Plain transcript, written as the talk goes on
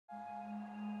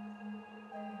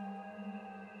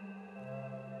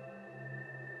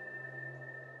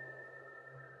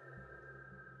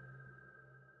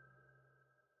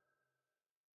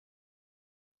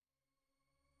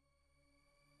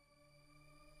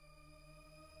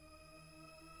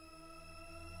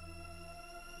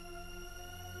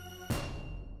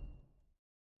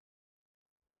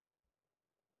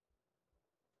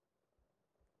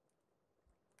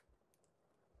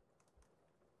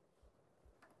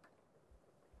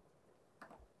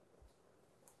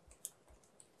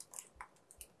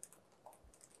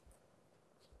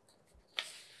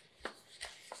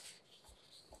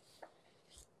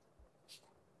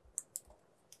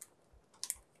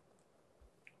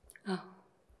Oh,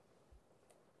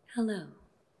 hello.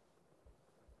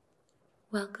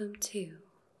 Welcome to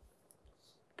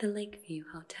the Lakeview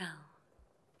Hotel.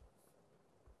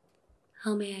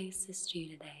 How may I assist you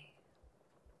today?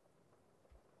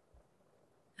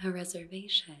 A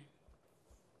reservation?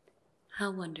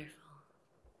 How wonderful.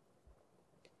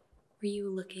 Were you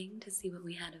looking to see what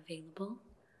we had available,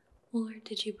 or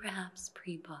did you perhaps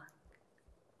pre-book?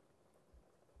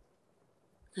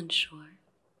 Unsure?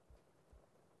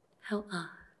 How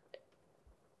odd.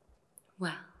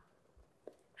 Well,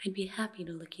 I'd be happy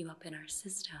to look you up in our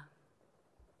system.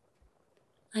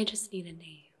 I just need a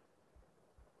name.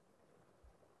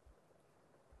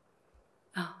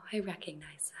 Oh, I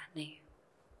recognize that name.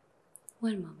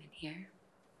 One moment here.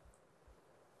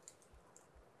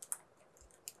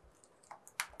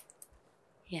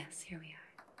 Yes, here we are.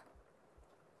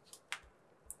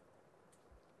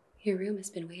 Your room has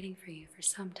been waiting for you for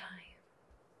some time.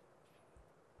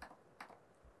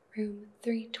 Room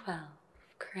 312,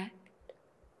 correct?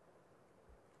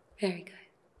 Very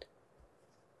good.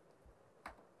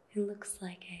 It looks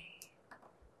like a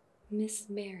Miss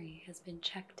Mary has been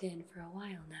checked in for a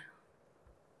while now.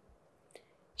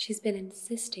 She's been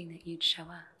insisting that you'd show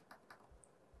up.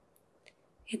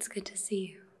 It's good to see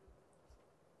you.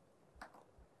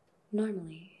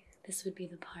 Normally, this would be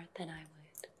the part that I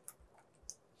would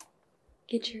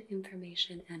get your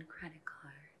information and credit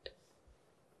card.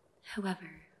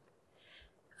 However,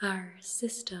 our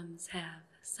systems have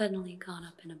suddenly gone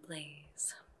up in a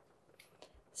blaze.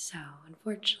 So,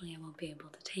 unfortunately, I won't be able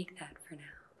to take that for now.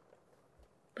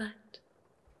 But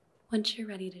once you're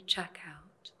ready to check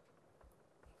out,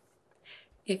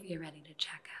 if you're ready to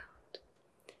check out,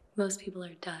 most people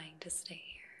are dying to stay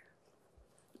here.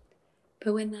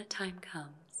 But when that time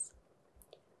comes,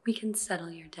 we can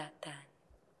settle your debt then.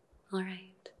 All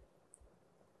right?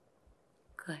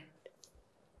 Good.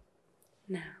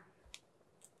 Now,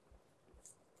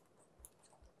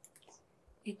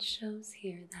 it shows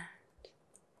here that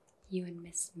you and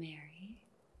Miss Mary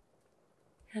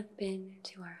have been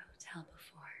to our hotel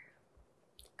before,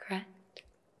 correct?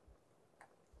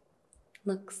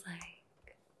 Looks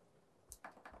like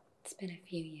it's been a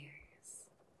few years,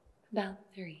 about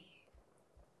 3.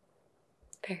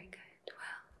 Very good.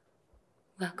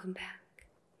 Well, welcome back.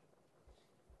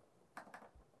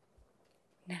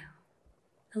 Now,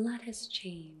 a lot has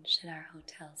changed at our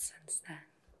hotel since then.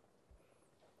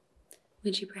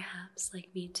 Would you perhaps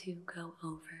like me to go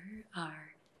over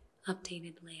our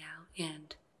updated layout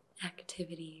and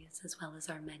activities as well as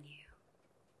our menu?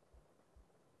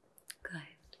 Good.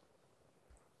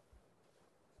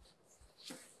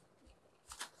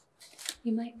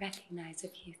 You might recognize a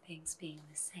few things being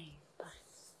the same, but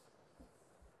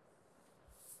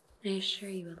I assure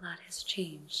you a lot has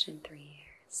changed in 3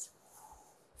 years.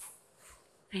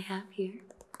 I have here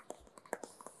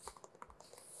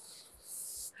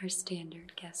our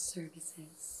standard guest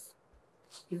services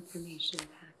information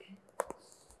packet.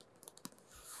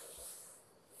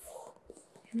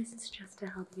 And this is just to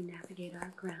help you navigate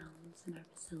our grounds and our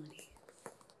facilities,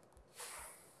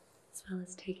 as well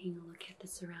as taking a look at the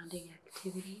surrounding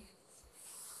activities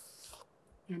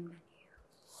and menu.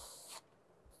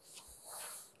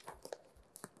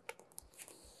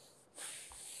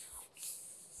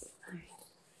 All right.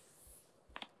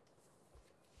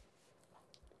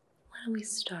 Why don't we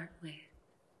start with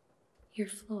your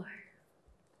floor?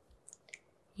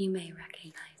 You may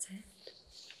recognize it.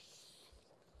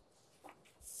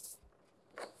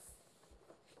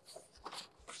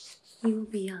 You will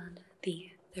be on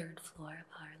the 3rd floor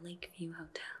of our Lakeview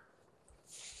Hotel.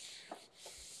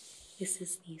 This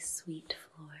is the suite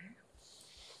floor.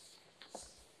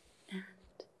 And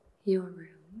your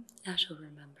room, as you'll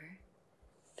remember,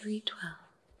 312.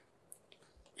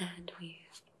 And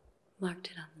we've marked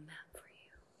it on the map for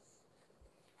you.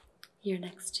 You're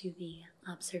next to the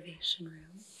observation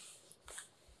room.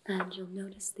 And you'll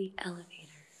notice the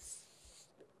elevators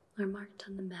are marked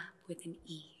on the map with an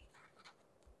E.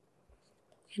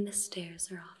 And the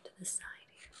stairs are off to the side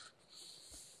here.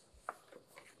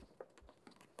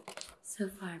 So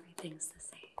far, everything's the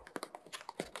same.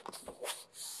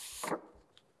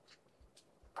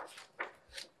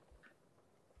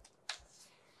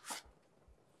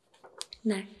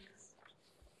 Next,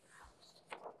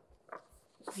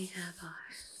 we have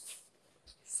our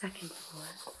 2nd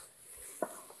floor,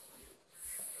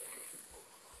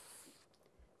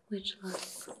 which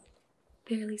looks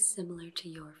fairly similar to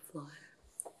your floor,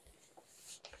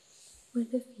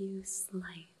 with a few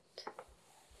slight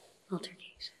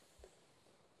altercations.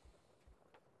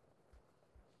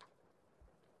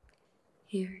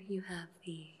 Here you have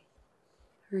the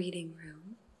reading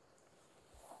room,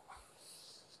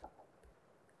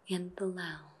 and the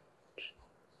lounge.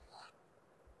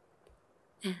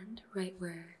 And right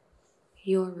where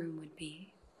your room would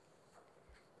be,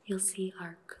 you'll see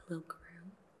our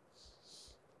cloakroom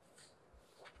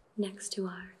next to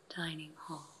our dining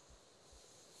hall.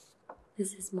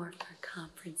 This is more for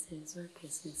conferences or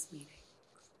business meetings.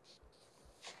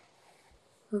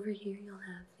 Over here you'll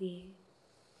have the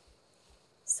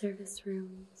service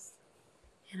rooms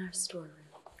and our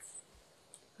storerooms,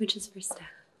 which is for staff.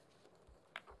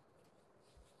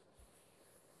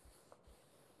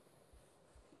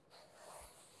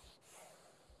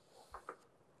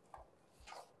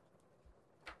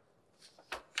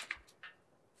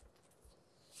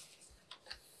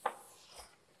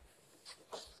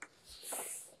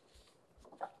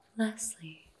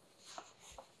 Lastly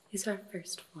is our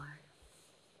first floor,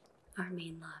 our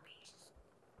main lobby,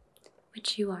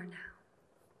 which you are now.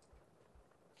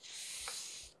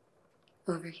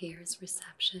 Over here is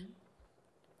reception,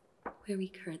 where we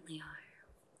currently are.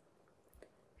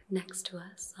 Next to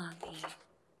us on the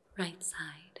right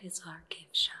side is our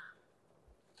gift shop.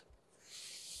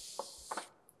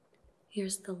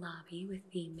 Here's the lobby with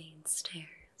the main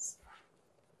stairs.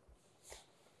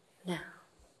 Now,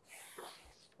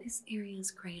 this area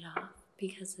is great off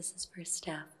because this is for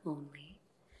staff only,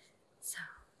 so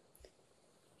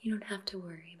you don't have to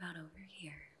worry about over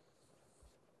here.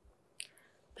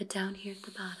 But down here at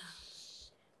the bottom,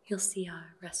 you'll see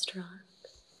our restaurant,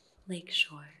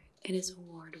 Lakeshore. It is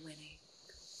award-winning.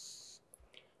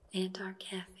 And our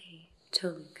cafe,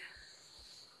 Toluca.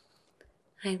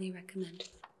 Highly recommended.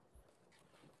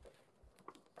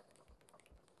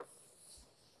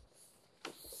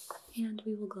 And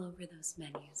we will go over those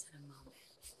menus in a moment.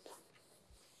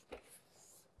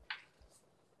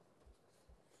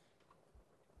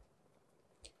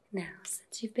 Now,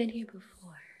 since you've been here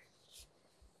before,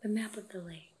 the map of the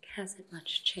lake hasn't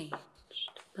much changed,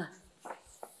 but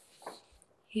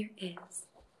here is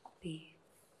the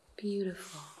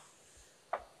beautiful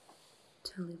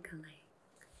Toluca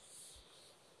Lake.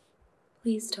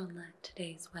 Please don't let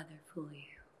today's weather fool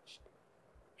you.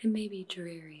 It may be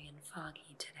dreary and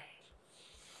foggy today,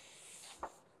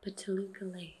 but Toluca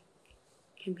Lake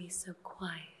can be so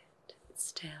quiet and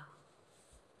still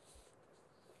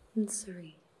and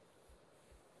serene.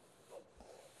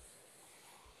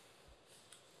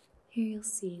 Here you'll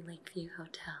see Lakeview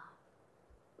Hotel.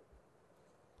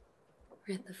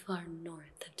 We're at the far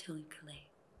north of Toluca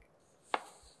Lake.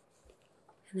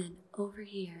 And then over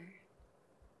here,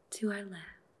 to our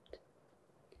left,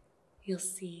 you'll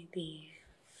see the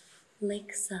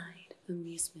Lakeside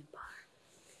Amusement Park.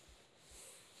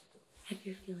 If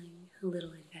you're feeling a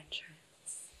little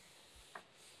adventurous,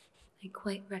 I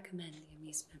quite recommend the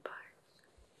amusement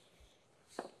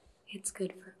park. It's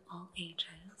good for all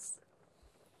ages.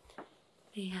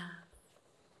 They have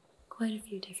quite a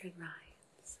few different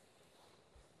rides.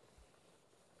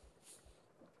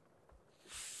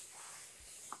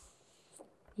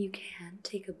 You can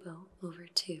take a boat over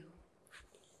to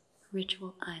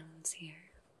Ritual Islands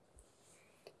here.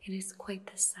 It is quite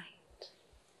the sight.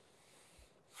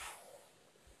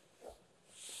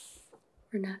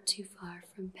 We're not too far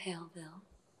from Paleville,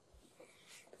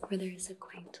 where there is a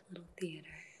quaint little theater.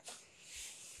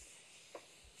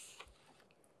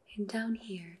 And down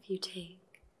here, if you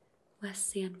take West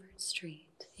Sanford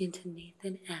Street into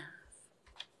Nathan Ave,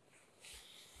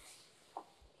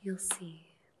 you'll see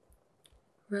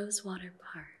Rosewater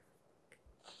Park,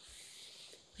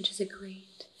 which is a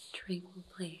great, tranquil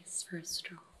place for a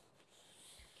stroll.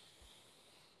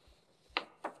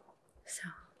 So,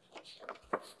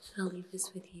 I'll leave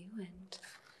this with you, and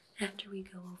after we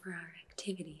go over our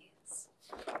activities,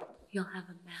 you'll have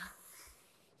a map,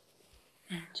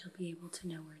 and you'll be able to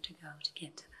know where to go to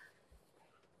get to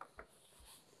them.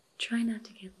 Try not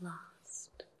to get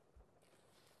lost.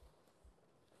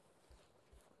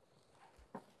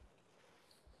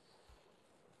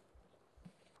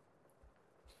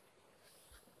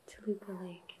 Toluca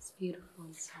Lake is beautiful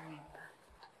and serene,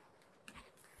 but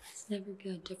it's never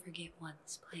good to forget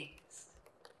one's place.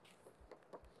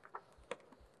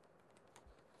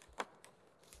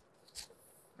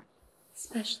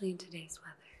 Especially in today's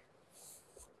weather.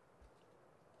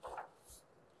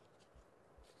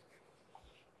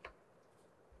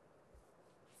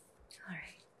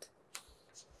 Alright,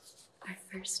 our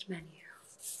first menu.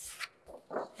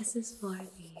 This is for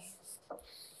the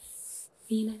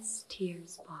Venus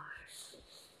Tears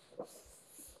Bar.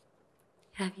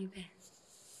 Have you been?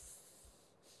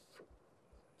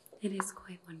 It is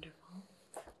quite wonderful.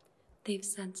 They've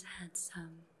since had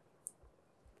some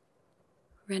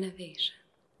renovations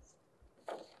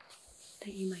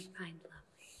that you might find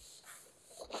lovely.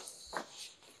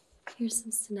 Here's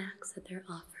some snacks that they're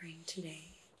offering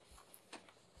today.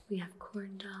 We have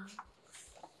corn dogs,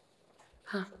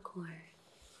 popcorn,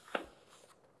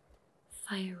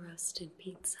 fire roasted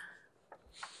pizza,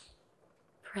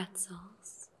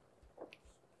 pretzels,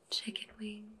 chicken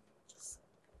wings,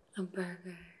 a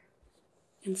burger,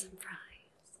 and some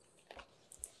fries.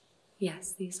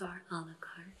 Yes, these are a la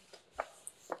carte.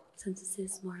 Since this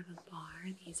is more of a bar,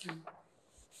 these are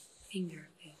finger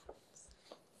foods.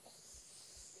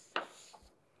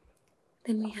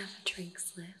 Then we have a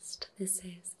drinks list. This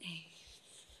is a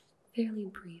fairly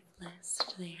brief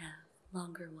list. They have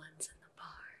longer ones in the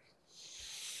bar.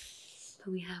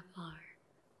 But we have our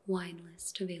wine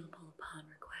list available upon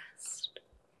request,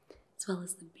 as well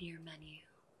as the beer menu.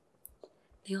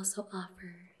 They also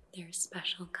offer their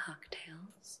special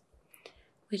cocktails,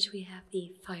 which we have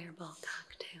the Fireball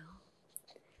cocktail,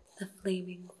 the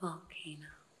Flaming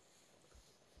Volcano,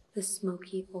 the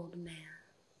Smoky Old Man,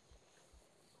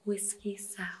 Whiskey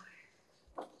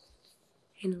Sour,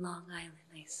 and Long Island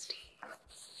iced tea.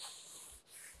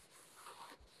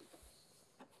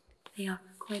 They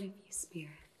offer quite a few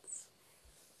spirits.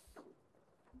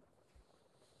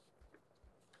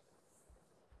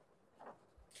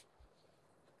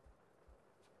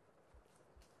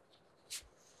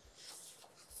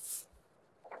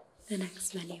 The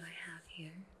next menu I have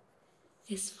here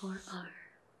is for our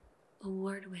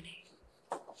award-winning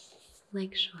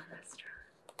Lakeshore restaurant.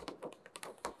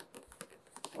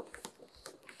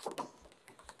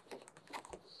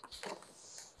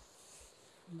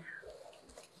 Now,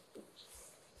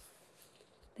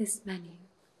 this menu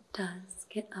does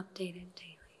get updated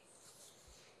daily.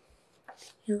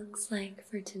 It looks like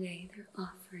for today they're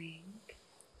offering,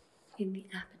 in the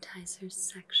appetizers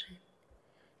section,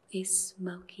 a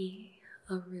smoky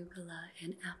arugula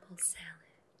and apple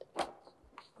salad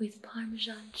with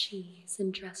Parmesan cheese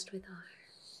and dressed with our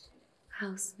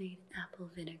house-made apple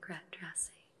vinaigrette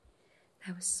dressing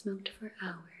that was smoked for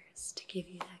hours to give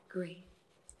you that great,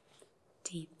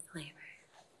 deep flavor.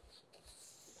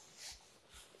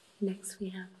 Next we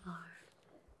have our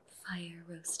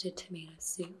fire-roasted tomato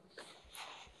soup,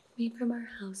 made from our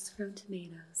house-grown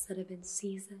tomatoes that have been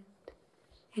seasoned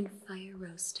and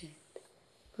fire-roasted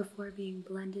before being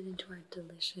blended into our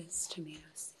delicious tomato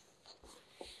soup.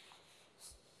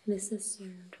 And this is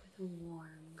served with a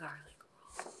warm garlic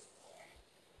roll.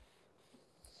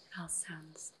 It all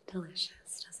sounds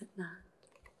delicious, does it not?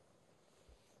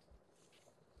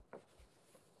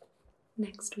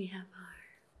 Next we have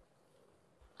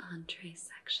our entree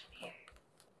section here.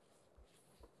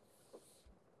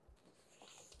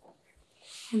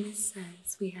 And this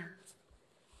says we have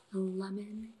a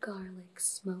lemon garlic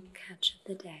smoked catch of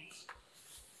the day.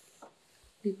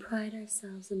 We pride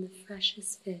ourselves in the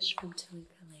freshest fish from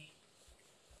Toluca Lake.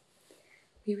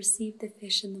 We receive the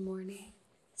fish in the morning,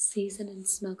 season and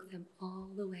smoke them all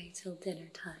the way till dinner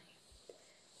time,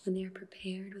 when they are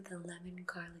prepared with a lemon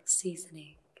garlic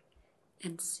seasoning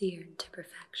and seared to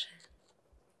perfection,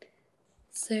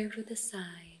 served with a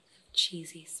side of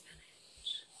cheesy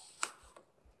spinach.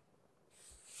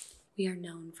 We are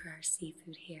known for our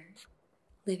seafood here,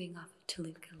 living off of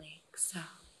Toluca Lake, so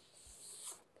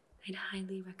I'd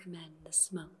highly recommend the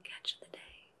smoked catch of the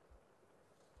day.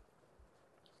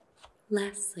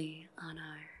 Lastly, on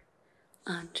our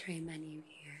entree menu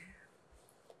here,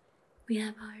 we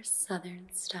have our Southern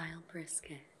style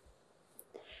brisket.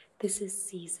 This is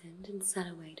seasoned and set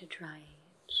away to dry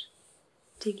age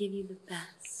to give you the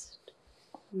best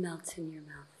melt in your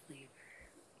mouth flavor.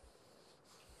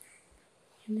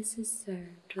 And this is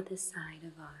served with a side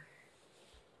of our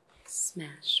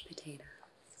smashed potatoes.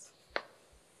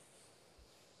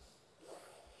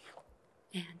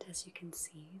 And as you can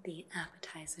see, the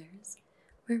appetizers,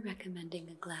 we're recommending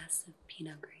a glass of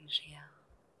Pinot Grigio.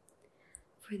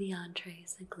 For the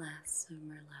entrees, a glass of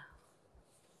Merlot.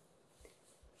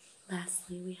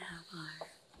 Lastly, we have our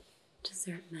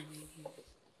dessert menu here.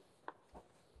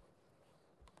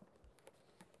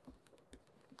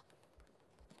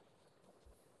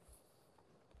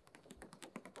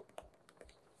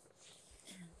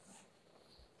 And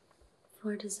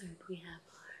for dessert, we have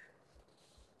our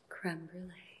creme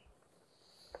brulee,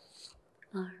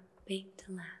 our baked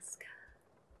Alaska,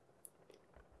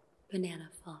 banana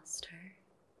foster,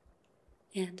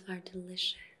 and our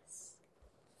delicious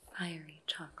fiery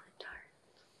chocolate tart.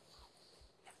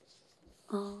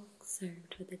 All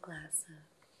served with a glass of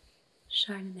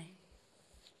Chardonnay.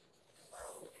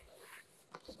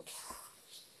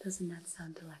 Doesn't that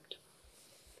sound delectable?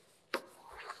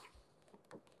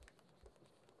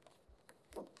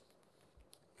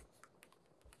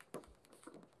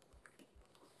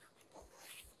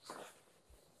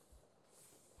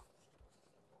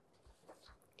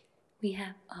 we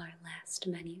have our last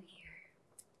menu here,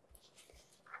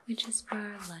 which is for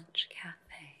our lunch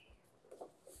cafe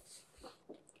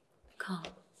called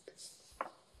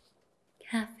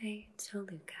Cafe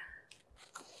Toluca.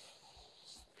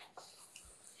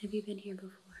 Have you been here before?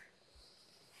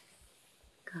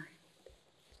 Good.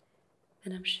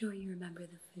 And I'm sure you remember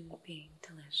the food being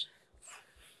delicious.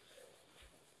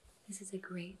 This is a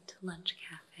great lunch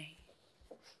cafe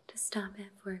to stop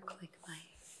at for a quick bite.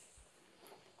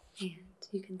 And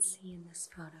you can see in this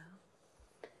photo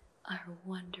our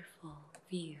wonderful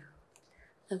view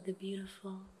of the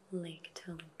beautiful Lake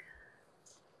Toluca.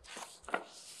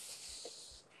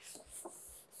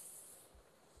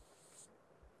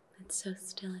 It's so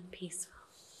still and peaceful.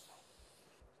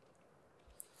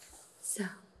 So,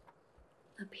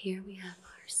 up here we have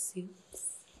our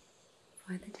soups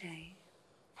for the day.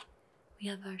 We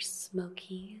have our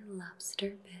smoky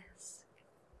lobster bisque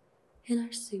and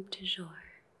our soup du jour,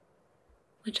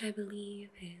 which I believe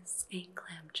is a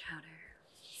clam chowder.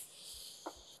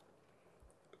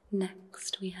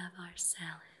 Next, we have our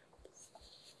salads.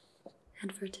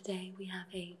 And for today, we have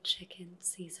a chicken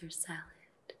Caesar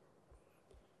salad,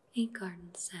 a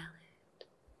garden salad,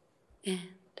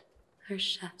 and our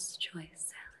chef's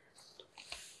choice salad.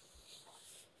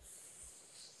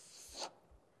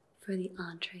 For the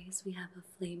entrees, we have a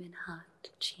flamin' hot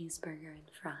cheeseburger and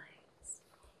fries,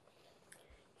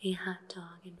 a hot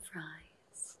dog and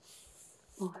fries,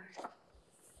 or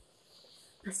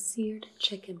a seared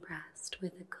chicken breast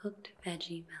with a cooked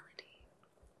veggie melody.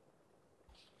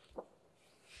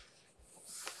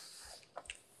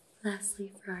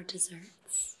 Lastly, for our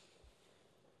desserts,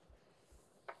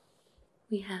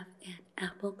 we have an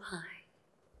apple pie,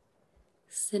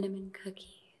 cinnamon cookies,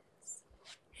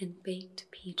 and baked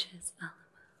peaches a la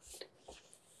mode.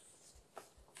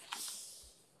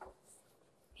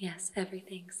 Yes,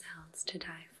 everything sounds to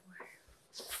die for.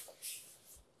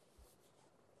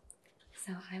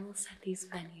 So I will set these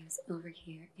menus over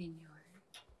here in your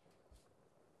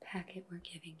packet we're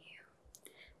giving you.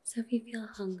 So if you feel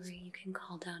hungry, you can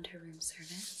call down to room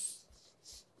service,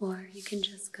 or you can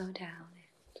just go down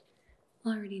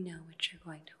and already know what you're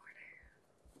going to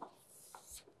order.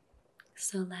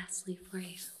 So lastly for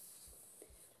you,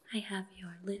 I have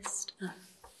your list of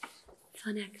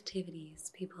fun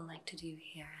activities people like to do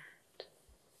here at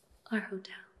our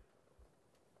hotel.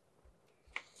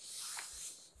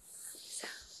 So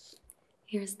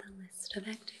here's the list of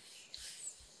activities.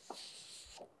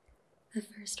 The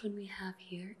first one we have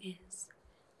here is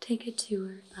take a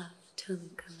tour of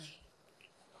Toluca Lake.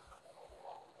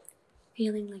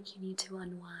 Feeling like you need to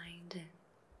unwind and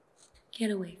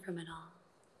get away from it all.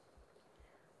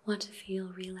 Want to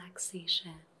feel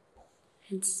relaxation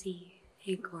and see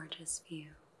a gorgeous view.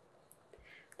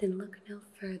 Then look no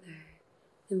further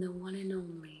than the one and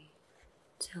only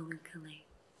Toluca Lake.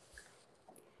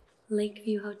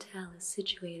 Lakeview Hotel is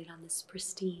situated on this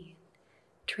pristine,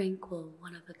 tranquil,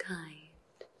 one-of-a-kind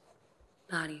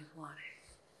body of water.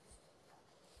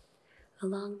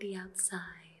 Along the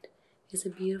outside is a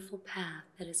beautiful path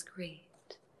that is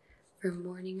great for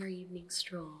morning or evening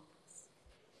strolls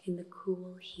in the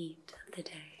cool heat of the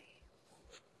day,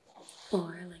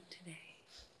 or like today,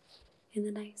 in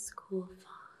the nice cool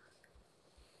fog.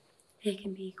 It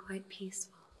can be quite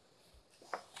peaceful.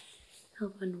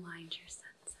 Help unwind your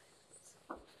senses.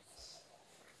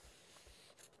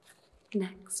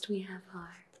 Next, we have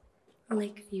our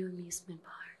Lakeview Amusement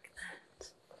Park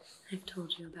that I've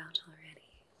told you about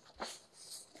already.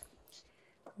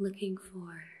 Looking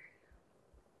for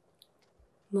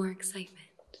more excitement,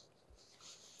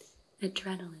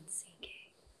 adrenaline seeking,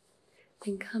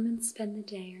 then come and spend the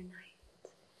day or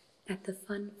night at the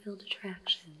fun-filled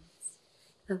attractions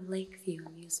of Lakeview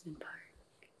Amusement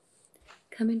Park.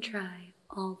 Come and try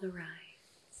all the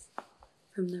rides,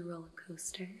 from the roller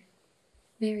coaster,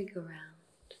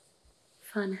 merry-go-round,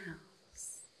 fun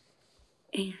house,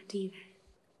 and even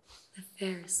the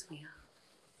Ferris wheel,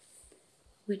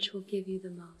 which will give you the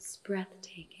most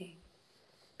breathtaking,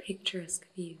 picturesque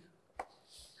view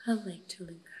of Lake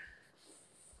Toluca.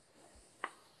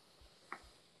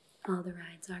 All the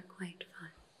rides are quite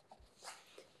fun,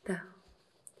 though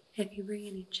if you bring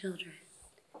any children,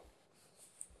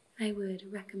 I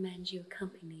would recommend you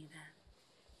accompany them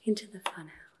into the fun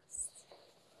house.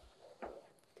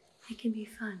 It can be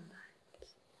fun, but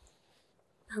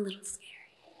a little scary.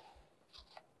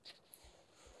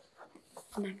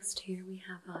 Next here we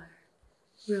have our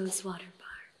Rosewater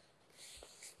Park.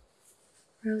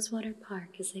 Rosewater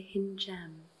Park is a hidden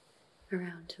gem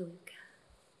around Toluca.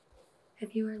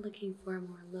 If you are looking for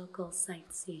more local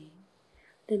sightseeing,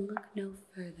 then look no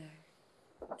further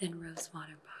than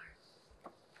Rosewater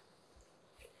Park.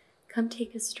 come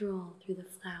take a stroll through the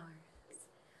flowers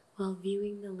while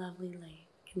viewing the lovely lake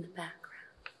in the background.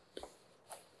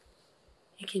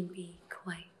 It can be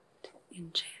quite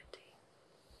enchanting.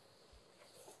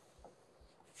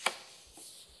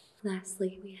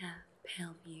 Lastly, we have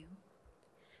Pale View.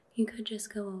 You could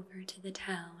just go over to the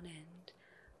town and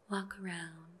walk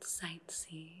around,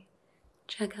 sightsee,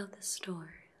 check out the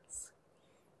stores,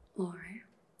 or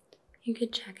you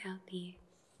could check out the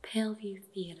Pale View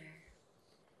Theater,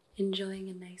 enjoying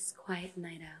a nice quiet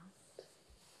night out.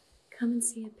 Come and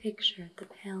see a picture at the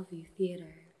Pale View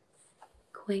Theater,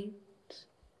 quaint,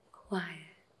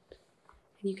 quiet,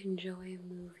 and you can enjoy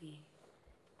a movie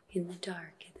in the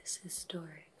dark at this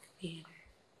historic theater.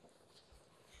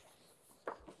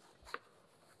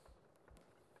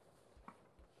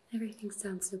 Everything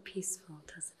sounds so peaceful,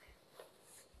 doesn't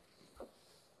it?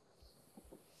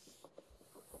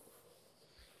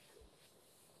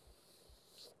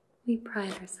 We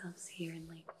pride ourselves here in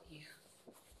Lakeview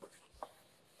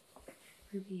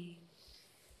for being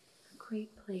a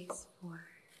great place for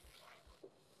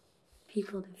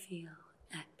people to feel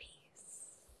at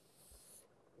peace.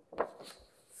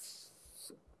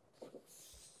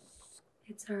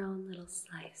 It's our own little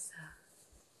slice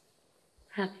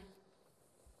of heaven.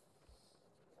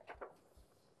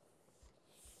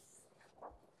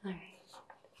 All right.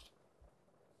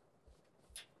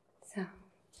 So,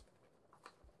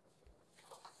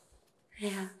 I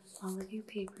have all of your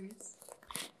papers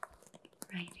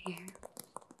right here.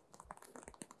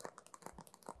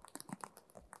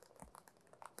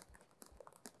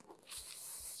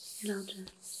 And I'll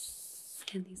just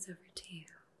hand these over to you.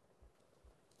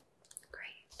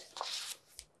 Great.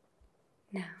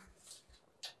 Now,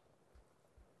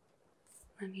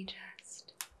 let me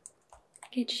just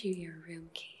get you your room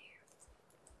key.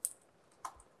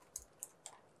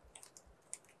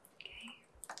 Okay.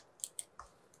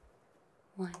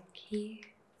 One key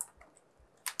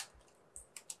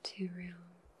to room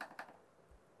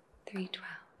 312.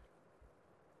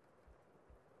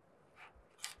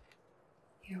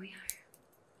 Here we are.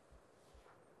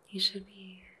 You should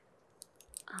be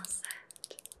all set.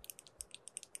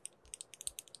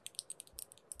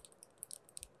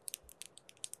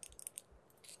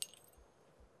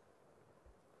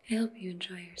 I hope you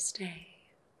enjoy your stay.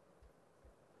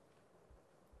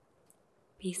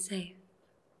 Be safe.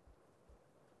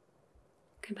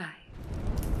 Goodbye.